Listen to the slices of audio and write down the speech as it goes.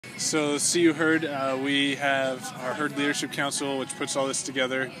So, see you Herd, we have our Herd Leadership Council, which puts all this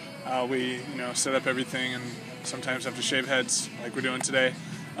together. We, set up everything and sometimes have to shave heads like we're doing today.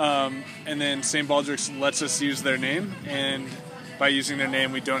 And then St. Baldrick's lets us use their name, and by using their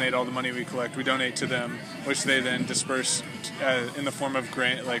name, we donate all the money we collect. We donate to them, which they then disperse in the form of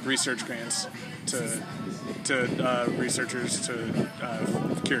research grants to researchers to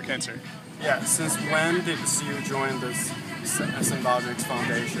cure cancer. Yeah, since when did you join this St. Baldrick's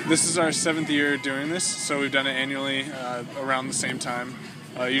Foundation? This is our 7th year doing this, so we've done it annually around the same time.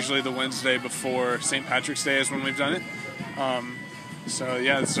 Usually the Wednesday before St. Patrick's Day is when we've done it. So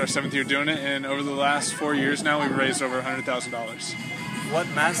yeah, this is our 7th year doing it, and over the last 4 years now, we've raised over $100,000. What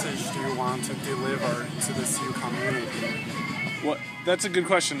message do you want to deliver to the Sioux community? Well, that's a good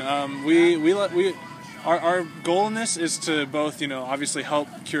question. Our goal in this is to both, obviously help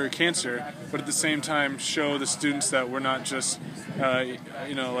cure cancer, but at the same time show the students that we're not just,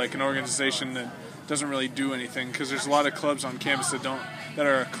 like an organization that doesn't really do anything. Because there's a lot of clubs on campus that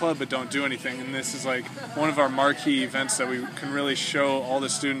are a club but don't do anything. And this is like one of our marquee events that we can really show all the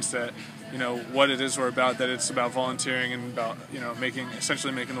students that, what it is we're about. That it's about volunteering and about,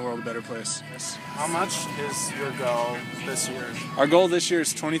 essentially making the world a better place. Yes. How much is your goal this year? Our goal this year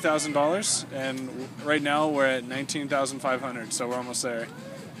is $20,000, and right now we're at $19,500, so we're almost there.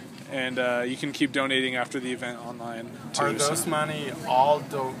 And you can keep donating after the event online too. Are those money all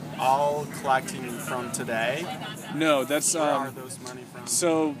collecting from today? No, that's Where are those money from?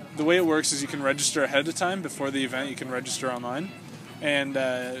 So the way it works is you can register ahead of time before the event. You can register online, and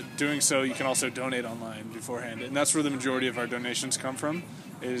doing so you can also donate online beforehand. And that's where the majority of our donations come from,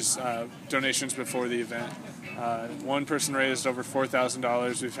 is donations before the event. One person raised over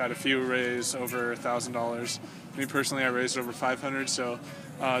 $4,000. We've had a few raise over $1,000. Me personally, I raised over $500. So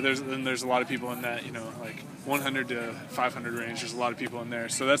there's a lot of people in that, like 100 to 500 range. There's a lot of people in there.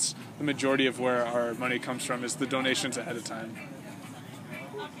 So that's the majority of where our money comes from, is the donations ahead of time.